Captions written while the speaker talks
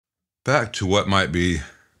Back to what might be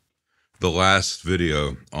the last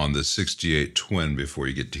video on the 68 Twin before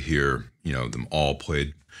you get to hear, them all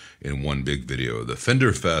played in one big video. The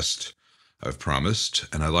Fender Fest, I've promised,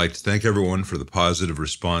 and I'd like to thank everyone for the positive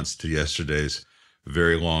response to yesterday's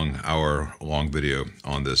very long, hour-long video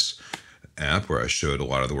on this amp where I showed a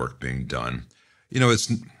lot of the work being done.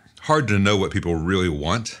 It's hard to know what people really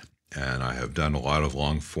want, and I have done a lot of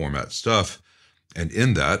long format stuff, and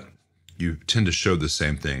in that, you tend to show the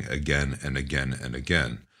same thing again and again and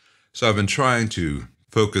again. So I've been trying to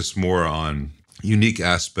focus more on unique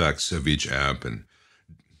aspects of each amp and,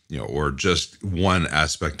 or just one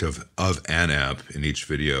aspect of an amp in each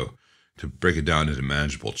video to break it down into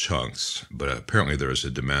manageable chunks. But apparently there is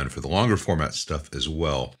a demand for the longer format stuff as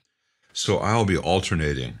well. So I'll be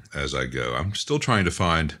alternating as I go. I'm still trying to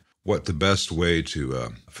find what the best way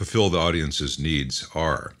to fulfill the audience's needs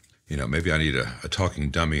are. Maybe I need a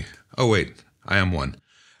talking dummy. Oh, wait, I am one.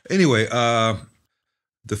 Anyway,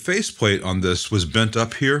 the faceplate on this was bent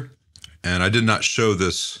up here, and I did not show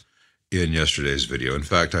this in yesterday's video. In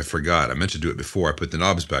fact, I forgot. I meant to do it before I put the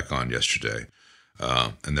knobs back on yesterday.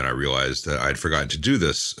 And then I realized that I'd forgotten to do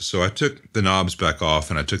this. So I took the knobs back off,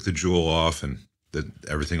 and I took the jewel off and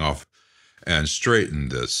everything off and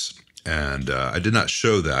straightened this. And I did not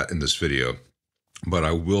show that in this video, but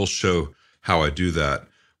I will show how I do that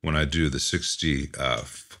when I do the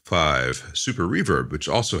 65 Super Reverb, which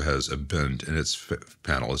also has a bend in its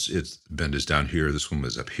panel. Its bend is down here. This one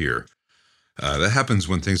was up here. That happens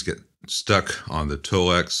when things get stuck on the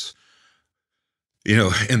Tolex,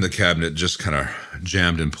 in the cabinet, just kind of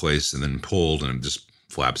jammed in place and then pulled and it just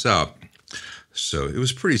flaps out. So it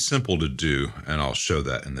was pretty simple to do, and I'll show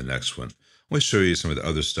that in the next one. Let me show you some of the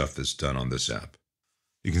other stuff that's done on this amp.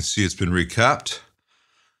 You can see it's been recapped.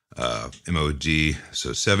 MOD,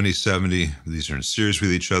 so 7070. These are in series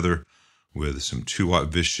with each other with some 2-watt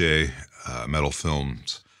Vichy metal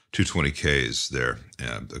films, 220Ks there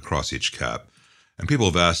across each cap. And people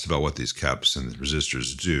have asked about what these caps and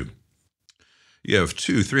resistors do. You have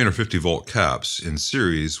two 350 volt caps in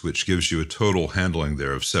series, which gives you a total handling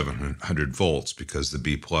there of 700 volts because the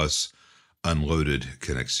B plus unloaded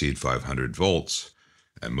can exceed 500 volts.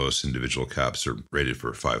 And most individual caps are rated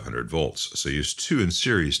for 500 volts. So use two in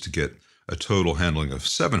series to get a total handling of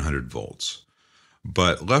 700 volts.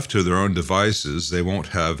 But left to their own devices, they won't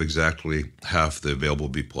have exactly half the available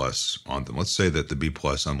B plus on them. Let's say that the B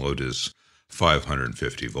plus unload is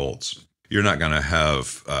 550 volts. You're not going to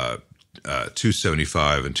have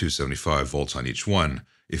 275 and 275 volts on each one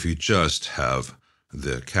if you just have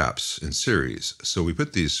the caps in series. So we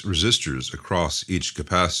put these resistors across each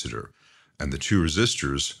capacitor, and the two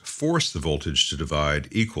resistors force the voltage to divide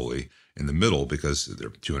equally in the middle because they're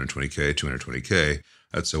 220K, 220K.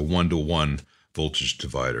 That's a 1-to-1 voltage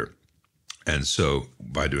divider. And so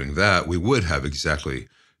by doing that, we would have exactly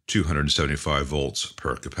 275 volts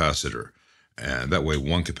per capacitor. And that way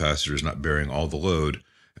one capacitor is not bearing all the load,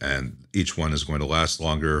 and each one is going to last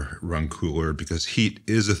longer, run cooler, because heat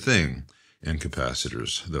is a thing in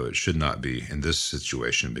capacitors, though it should not be in this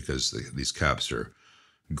situation because these caps are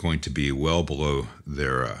going to be well below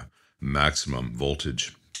their maximum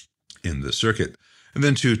voltage in the circuit. And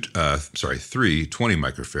then three 20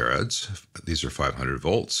 microfarads. These are 500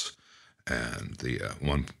 volts, and the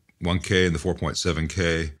 1K and the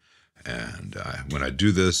 4.7K. And when I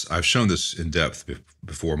do this, I've shown this in depth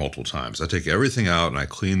before multiple times. I take everything out and I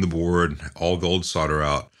clean the board, all gold solder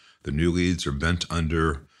out. The new leads are bent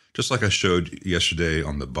under, just like I showed yesterday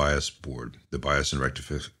on the bias board, the bias and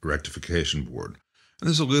rectification board. And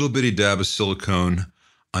there's a little bitty dab of silicone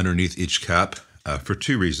underneath each cap for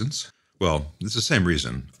two reasons. Well, it's the same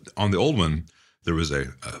reason. On the old one, there was a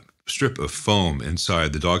strip of foam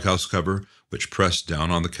inside the doghouse cover, which pressed down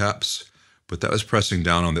on the caps, but that was pressing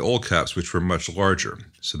down on the old caps, which were much larger.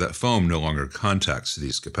 So that foam no longer contacts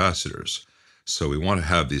these capacitors. So we want to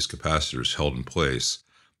have these capacitors held in place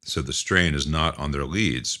so the strain is not on their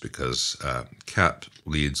leads, because cap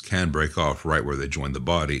leads can break off right where they join the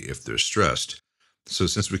body if they're stressed. So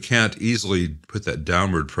since we can't easily put that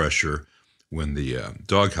downward pressure when the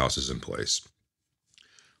doghouse is in place,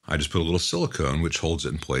 I just put a little silicone which holds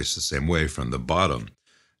it in place the same way from the bottom.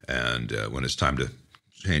 And when it's time to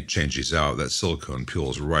change these out, that silicone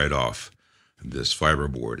peels right off this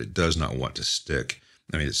fiberboard. It does not want to stick.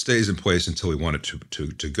 I mean, it stays in place until we want it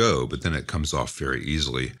to go, but then it comes off very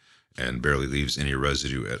easily and barely leaves any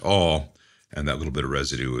residue at all. And that little bit of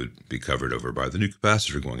residue would be covered over by the new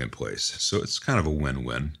capacitor going in place. So it's kind of a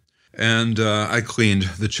win-win. And I cleaned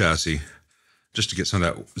the chassis just to get some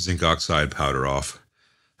of that zinc oxide powder off.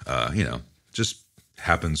 Just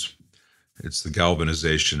happens. It's the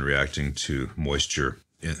galvanization reacting to moisture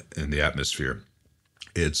in the atmosphere.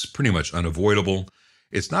 It's pretty much unavoidable.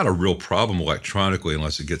 It's not a real problem electronically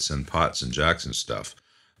unless it gets in pots and jacks and stuff,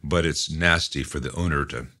 but it's nasty for the owner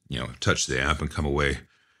to, touch the amp and come away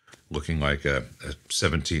looking like a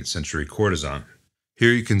 17th century courtesan.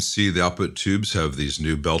 Here you can see the output tubes have these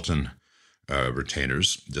new Belton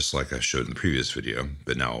retainers, just like I showed in the previous video,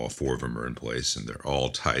 but now all 4 of them are in place and they're all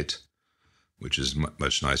tight, which is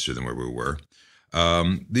much nicer than where we were.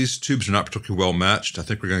 These tubes are not particularly well matched. I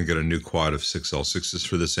think we're going to get a new quad of 6L6s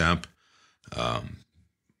for this amp. I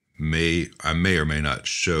may or may not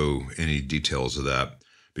show any details of that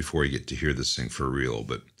before you get to hear this thing for real,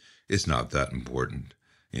 but it's not that important.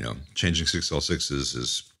 Changing 6L6s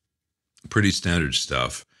is pretty standard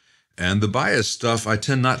stuff. And the bias stuff I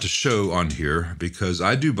tend not to show on here because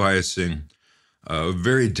I do biasing a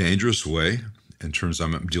very dangerous way in terms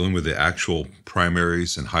of I'm dealing with the actual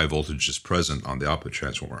primaries and high voltages present on the output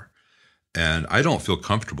transformer. And I don't feel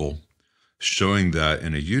comfortable showing that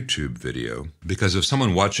in a YouTube video because if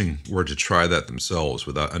someone watching were to try that themselves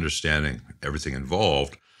without understanding everything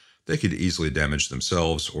involved, they could easily damage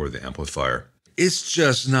themselves or the amplifier. It's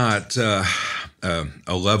just not a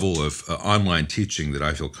level of online teaching that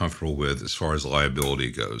I feel comfortable with as far as liability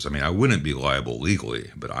goes. I mean, I wouldn't be liable legally,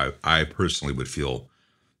 but I personally would feel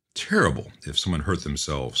terrible if someone hurt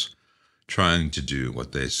themselves trying to do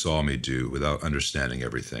what they saw me do without understanding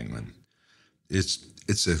everything. And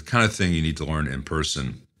it's a kind of thing you need to learn in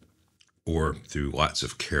person or through lots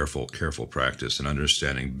of careful practice and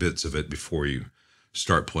understanding bits of it before you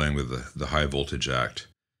start playing with the high voltage act.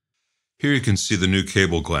 Here you can see the new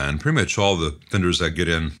cable gland. Pretty much all the Fenders I get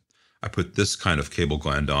in, I put this kind of cable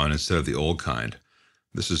gland on instead of the old kind.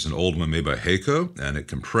 This is an old one made by Hakko, and it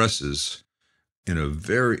compresses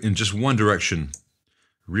in just one direction,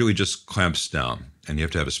 really just clamps down. And you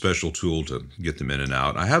have to have a special tool to get them in and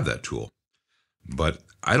out. I have that tool, but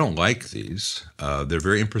I don't like these. They're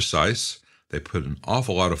very imprecise. They put an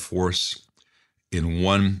awful lot of force in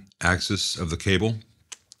one axis of the cable.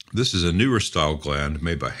 This is a newer style gland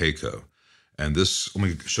made by Hakko. And let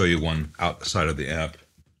me show you one outside of the amp.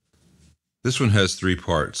 This one has 3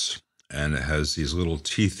 parts, and it has these little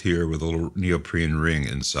teeth here with a little neoprene ring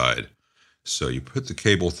inside. So you put the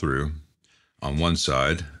cable through on one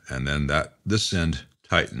side, and then this end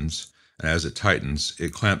tightens. And as it tightens,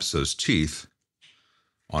 it clamps those teeth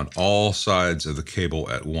on all sides of the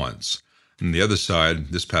cable at once. And the other side,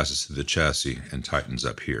 this passes through the chassis and tightens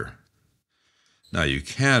up here. Now you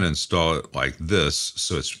can install it like this,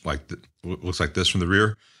 so it's like looks like this from the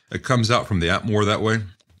rear. It comes out from the amp more that way,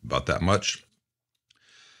 about that much.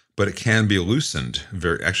 But it can be loosened.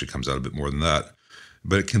 Actually comes out a bit more than that.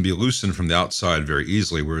 But it can be loosened from the outside very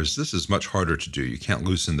easily, whereas this is much harder to do. You can't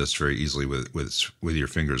loosen this very easily with your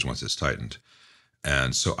fingers once it's tightened.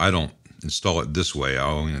 And so I don't install it this way. I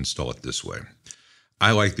only install it this way.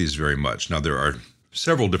 I like these very much. Now there are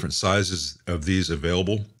several different sizes of these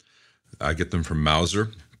available. I get them from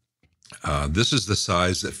Mauser. This is the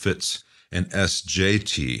size that fits an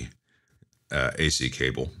SJT AC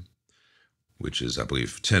cable, which is, I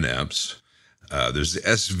believe, 10 amps. There's the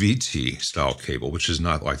SVT style cable, which is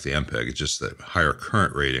not like the Ampeg. It's just the higher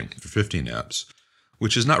current rating for 15 amps,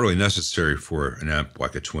 which is not really necessary for an amp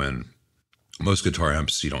like a Twin. Most guitar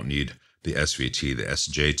amps, you don't need the SVT. The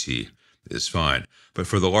SJT is fine. But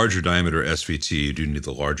for the larger diameter SVT, you do need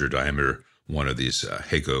the larger diameter one of these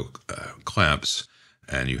Hakko clamps,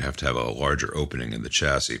 and you have to have a larger opening in the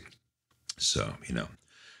chassis. So,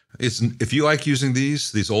 if you like using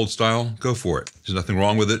these old style, go for it. There's nothing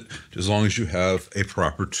wrong with it, as long as you have a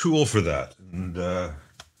proper tool for that. And I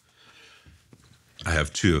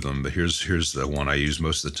have 2 of them, but here's the one I use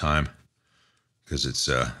most of the time because it's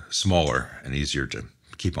smaller and easier to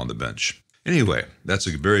keep on the bench. Anyway, that's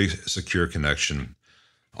a very secure connection,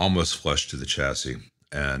 almost flush to the chassis.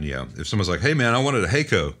 And if someone's like, hey man, I wanted a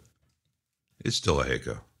Hakko, it's still a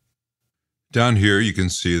Hakko. Down here, you can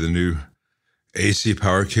see the new AC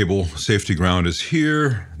power cable safety ground is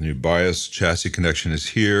here. The new bias chassis connection is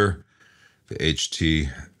here. The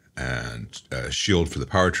HT and shield for the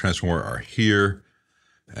power transformer are here.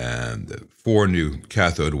 And the 4 new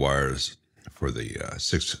cathode wires for the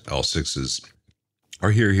 6L6s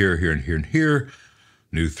are here, and here.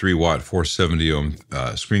 New 3-watt 470 ohm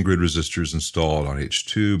screen grid resistors installed on each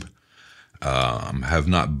tube. Have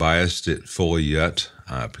not biased it fully yet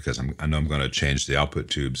because I know I'm going to change the output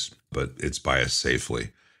tubes, but it's biased safely.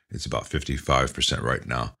 It's about 55% right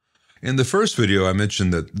now. In the first video, I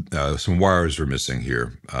mentioned that some wires were missing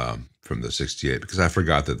here from the 68 because I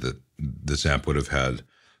forgot that this amp would have had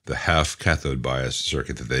the half cathode bias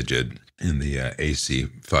circuit that they did in the AC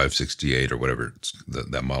 568 or whatever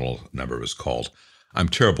that model number was called. I'm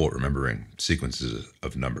terrible at remembering sequences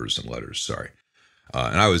of numbers and letters, sorry.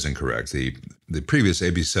 And I was incorrect. The previous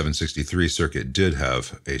AB763 circuit did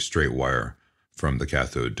have a straight wire from the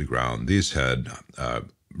cathode to ground. These had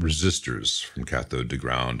resistors from cathode to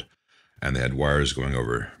ground, and they had wires going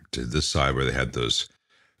over to this side where they had those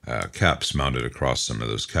caps mounted across them.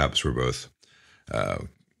 Those caps were both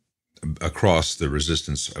across the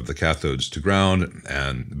resistance of the cathodes to ground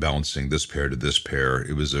and balancing this pair to this pair.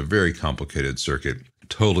 It was a very complicated circuit,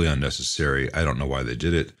 totally unnecessary. I don't know why they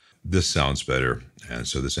did it. This sounds better, and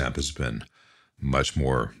so this amp has been much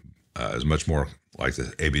more like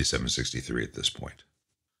the AB763 at this point.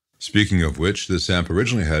 Speaking of which, this amp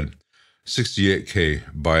originally had 68K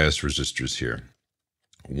bias resistors here.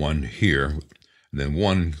 One here, and then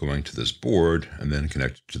one going to this board, and then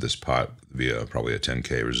connected to this pot via probably a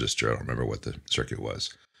 10K resistor. I don't remember what the circuit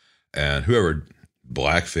was. And whoever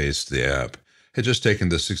blackfaced the amp had just taken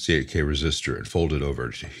the 68K resistor and folded over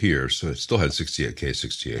to here, so it still had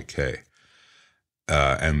 68K.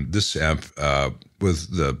 And this amp,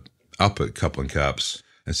 with the output coupling caps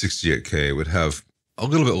and 68K, would have a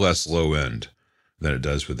little bit less low end than it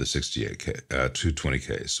does with the 68K,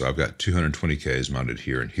 220K. So I've got 220Ks mounted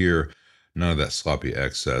here and here. None of that sloppy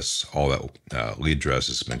excess. All that lead dress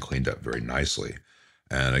has been cleaned up very nicely.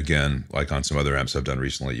 And again, like on some other amps I've done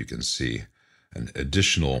recently, you can see an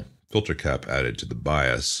additional filter cap added to the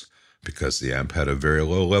bias because the amp had a very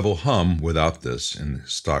low level hum without this in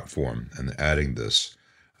stock form, and adding this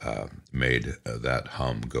made that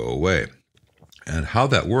hum go away. And how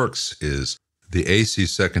that works is the AC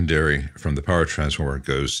secondary from the power transformer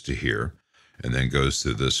goes to here and then goes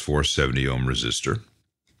to this 470 ohm resistor.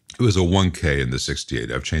 It was a 1K in the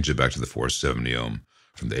 68. I've changed it back to the 470 ohm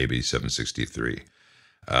from the AB763.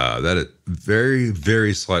 That it very,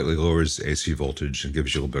 very slightly lowers the AC voltage and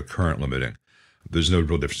gives you a little bit of current limiting. There's no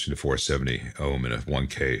real difference between a 470 ohm and a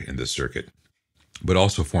 1K in this circuit. But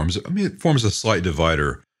also forms, it forms a slight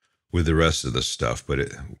divider with the rest of the stuff, but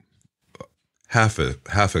half a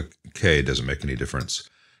K doesn't make any difference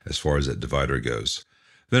as far as that divider goes.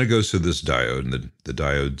 Then it goes to this diode, and the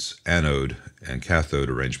diode's anode and cathode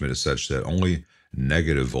arrangement is such that only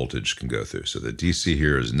negative voltage can go through. So the DC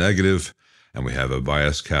here is negative, and we have a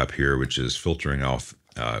bias cap here, which is filtering off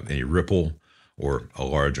any ripple or a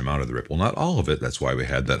large amount of the ripple. Not all of it. That's why we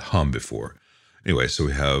had that hum before. Anyway, so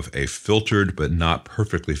we have a filtered but not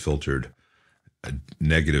perfectly filtered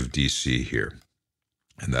negative DC here.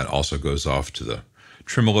 And that also goes off to the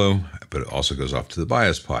tremolo, but it also goes off to the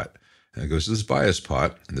bias pot. And it goes to this bias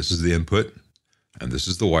pot, and this is the input, and this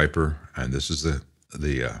is the wiper, and this is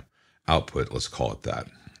the output, let's call it that.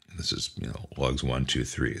 This is, lugs 1, 2,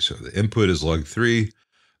 3. So the input is lug 3, the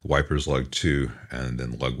wiper is lug 2, and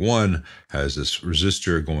then lug 1 has this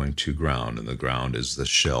resistor going to ground, and the ground is the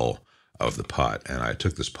shell of the pot. And I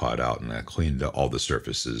took this pot out and I cleaned all the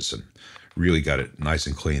surfaces and really got it nice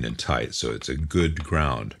and clean and tight, so it's a good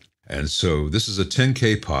ground. And so this is a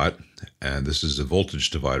 10K pot, and this is a voltage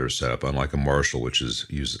divider setup, unlike a Marshall, which is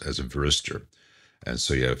used as a varistor. And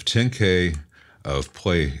so you have 10K of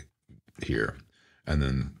play here, and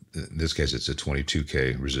then in this case it's a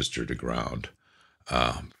 22K resistor to ground.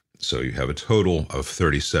 So you have a total of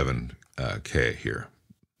 37K here.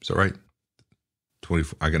 Is that right?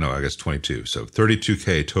 24, I guess 22. So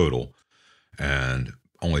 32K total, and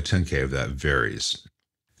only 10K of that varies.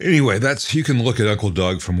 Anyway, you can look at Uncle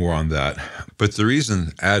Doug for more on that. But the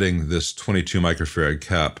reason adding this 22 microfarad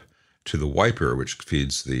cap to the wiper, which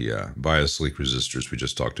feeds the bias leak resistors we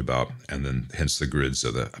just talked about, and then hence the grids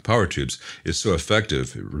of the power tubes, is so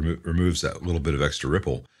effective, it removes that little bit of extra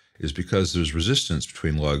ripple, is because there's resistance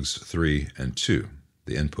between lugs 3 and 2,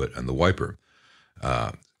 the input and the wiper.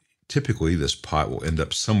 Typically, this pot will end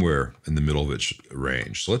up somewhere in the middle of its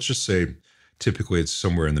range. So let's just say typically it's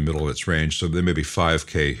somewhere in the middle of its range, so there may be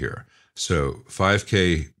 5K here. So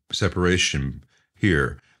 5K separation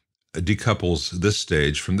here decouples this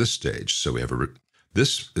stage from this stage. So we have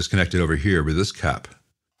this is connected over here with this cap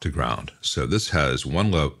to ground. So this has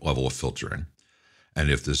one level of filtering.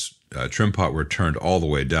 And if this trim pot were turned all the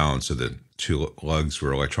way down so that two lugs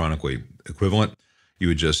were electronically equivalent, you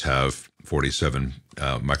would just have 47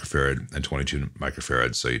 microfarad and 22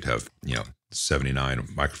 microfarad. So you'd have, 79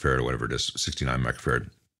 microfarad or whatever it is, 69 microfarad.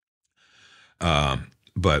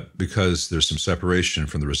 But because there's some separation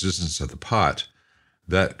from the resistance of the pot,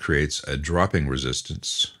 that creates a dropping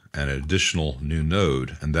resistance and an additional new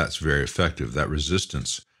node, and that's very effective. That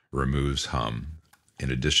resistance removes hum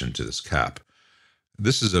in addition to this cap.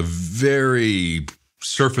 This is a very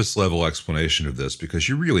surface level explanation of this because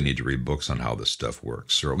you really need to read books on how this stuff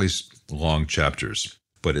works, or at least long chapters.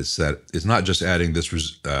 but it's that it's not just adding this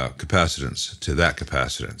capacitance to that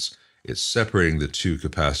capacitance. It's separating the two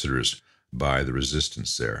capacitors by the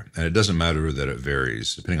resistance there. And it doesn't matter that it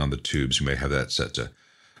varies. Depending on the tubes, you may have that set to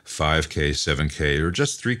 5K, 7K, or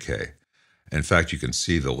just 3K. In fact, you can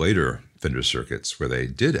see the later Fender circuits where they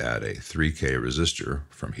did add a 3K resistor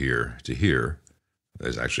from here to here.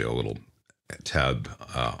 There's actually a little tab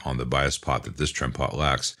on the bias pot that this trim pot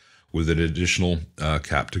lacks with an additional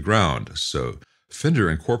cap to ground. So Fender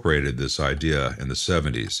incorporated this idea in the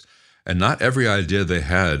 70s. And not every idea they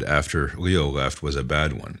had after Leo left was a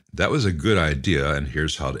bad one. That was a good idea, and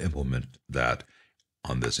here's how to implement that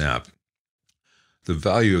on this amp. The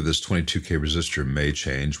value of this 22K resistor may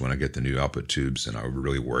change when I get the new output tubes, and I would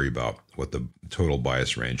really worry about what the total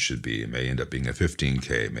bias range should be. It may end up being a 15K,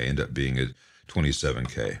 it may end up being a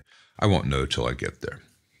 27K. I won't know till I get there.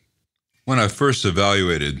 When I first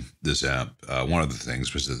evaluated this amp, one of the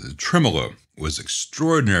things was that the tremolo was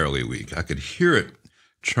extraordinarily weak. I could hear it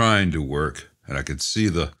trying to work, and I could see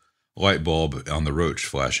the light bulb on the roach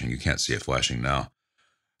flashing. You can't see it flashing now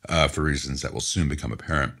for reasons that will soon become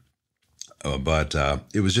apparent. But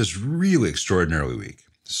it was just really extraordinarily weak.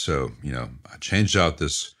 So, I changed out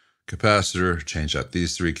this capacitor, changed out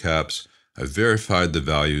these three caps. I verified the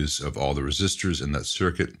values of all the resistors in that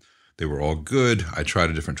circuit. They were all good. I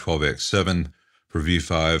tried a different 12AX7 for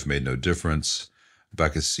V5, made no difference. But I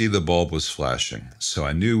could see the bulb was flashing. So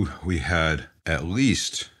I knew we had at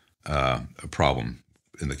least a problem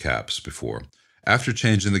in the caps before. After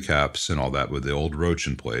changing the caps and all that with the old roach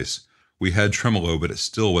in place, we had tremolo, but it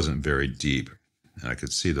still wasn't very deep. And I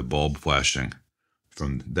could see the bulb flashing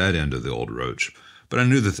from that end of the old roach. But I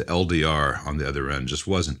knew that the LDR on the other end just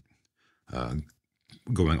wasn't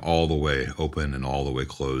going all the way open and all the way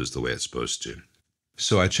closed the way it's supposed to.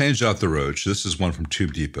 So I changed out the roach. This is one from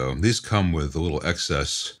Tube Depot. These come with a little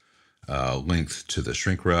excess length to the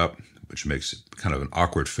shrink wrap, which makes it kind of an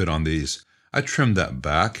awkward fit on these. I trimmed that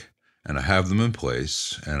back, and I have them in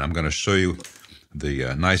place. And I'm going to show you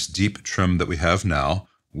the nice deep trim that we have now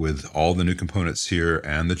with all the new components here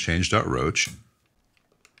and the changed out roach.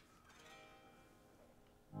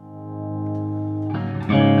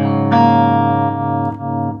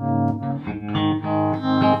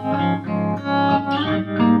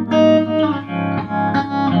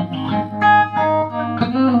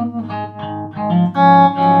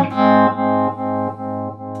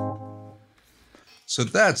 So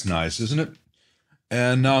that's nice, isn't it?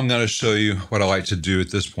 And now I'm going to show you what I like to do at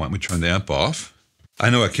this point. We turn the amp off. I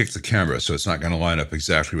know I kicked the camera, so it's not going to line up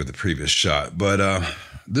exactly with the previous shot, but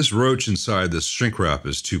this roach inside this shrink wrap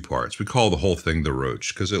is two parts. We call the whole thing the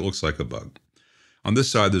roach because it looks like a bug. On this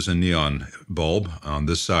side, there's a neon bulb. On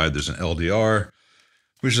this side, there's an LDR,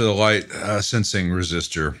 which is a light sensing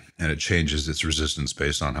resistor, and it changes its resistance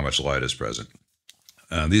based on how much light is present.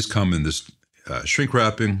 These come in this shrink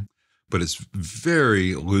wrapping, but it's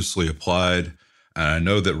very loosely applied. And I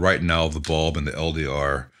know that right now the bulb and the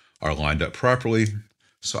LDR are lined up properly.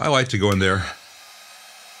 So I like to go in there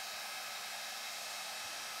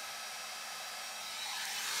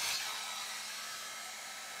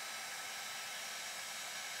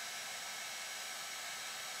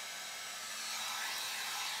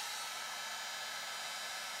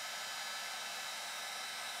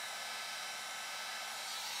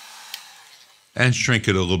and shrink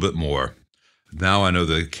it a little bit more. Now I know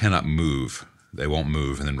they cannot move. They won't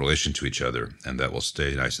move in relation to each other, and that will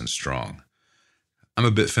stay nice and strong. I'm a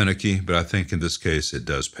bit finicky, but I think in this case it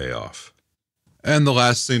does pay off. And the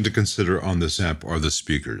last thing to consider on this amp are the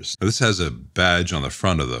speakers. Now, this has a badge on the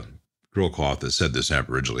front of the grill cloth that said this amp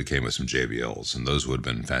originally came with some JBLs, and those would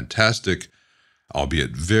have been fantastic,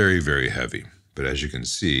 albeit very, very heavy. But as you can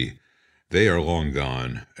see, they are long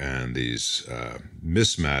gone, and these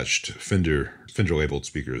mismatched Fender labeled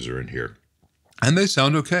speakers are in here. And they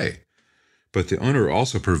sound okay. But the owner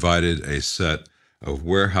also provided a set of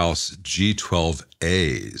warehouse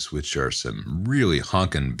G12As, which are some really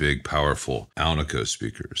honkin' big, powerful Alnico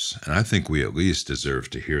speakers. And I think we at least deserve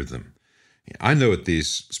to hear them. I know what these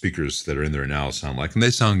speakers that are in there now sound like, and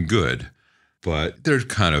they sound good, but they're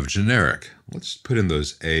kind of generic. Let's put in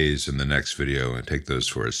those A's in the next video and take those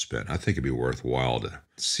for a spin. I think it'd be worthwhile to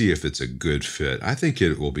see if it's a good fit. I think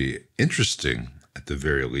it will be interesting at the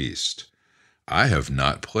very least. I have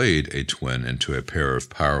not played a twin into a pair of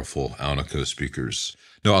powerful Alnico speakers.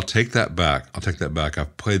 No, I'll take that back.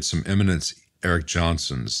 I've played some Eminence Eric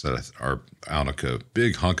Johnsons that are Alnico,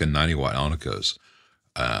 big honkin' 90-watt Alnicos,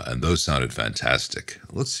 and those sounded fantastic.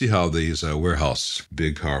 Let's see how these warehouse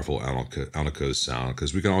big, powerful Alnicos sound,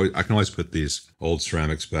 because I can always put these old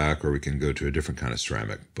ceramics back, or we can go to a different kind of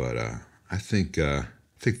ceramic. But I think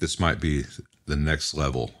think this might be the next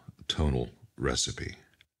level tonal recipe.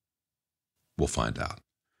 We'll find out.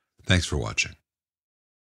 Thanks for watching.